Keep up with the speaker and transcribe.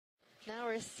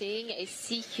seeing a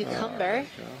sea cucumber,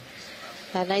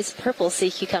 a nice purple sea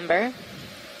cucumber.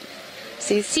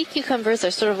 See, sea cucumbers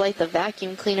are sort of like the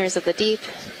vacuum cleaners of the deep.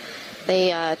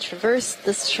 They traverse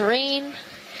this terrain,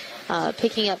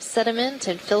 picking up sediment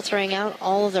and filtering out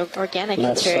all of the organic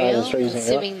material,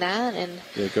 consuming that, and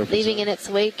leaving in its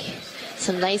wake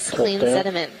some nice clean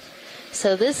sediment.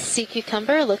 So this sea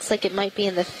cucumber looks like it might be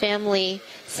in the family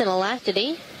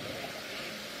Synallactidae.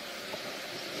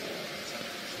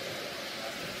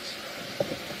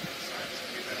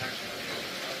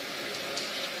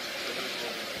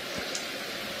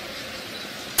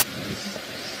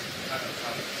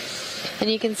 And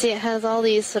you can see it has all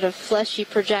these sort of fleshy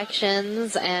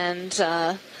projections and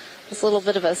this little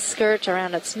bit of a skirt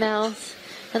around its mouth.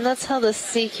 And that's how the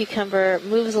sea cucumber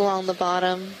moves along the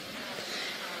bottom.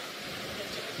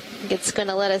 It's going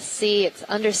to let us see its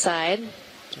underside.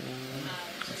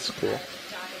 That's cool.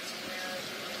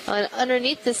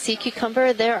 Underneath the sea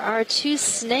cucumber, there are 2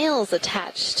 snails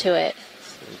attached to it.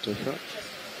 So different.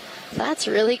 That's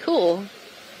really cool.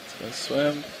 It's going to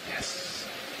swim. Yes.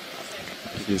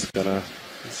 He's gonna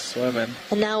swim in.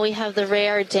 And now we have the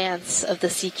rare dance of the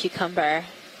sea cucumber.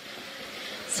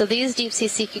 So these deep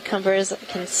sea cucumbers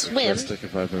can swim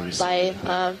by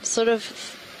sort of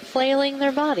flailing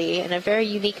their body in a very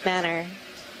unique manner.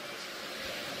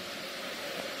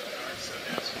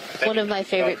 One of my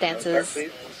favorite dances.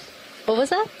 What was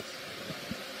that?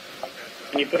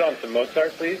 Can you put on some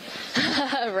Mozart, please?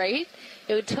 Right?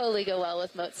 It would totally go well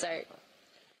with Mozart.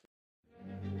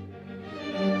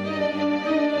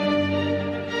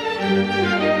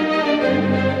 Thank you.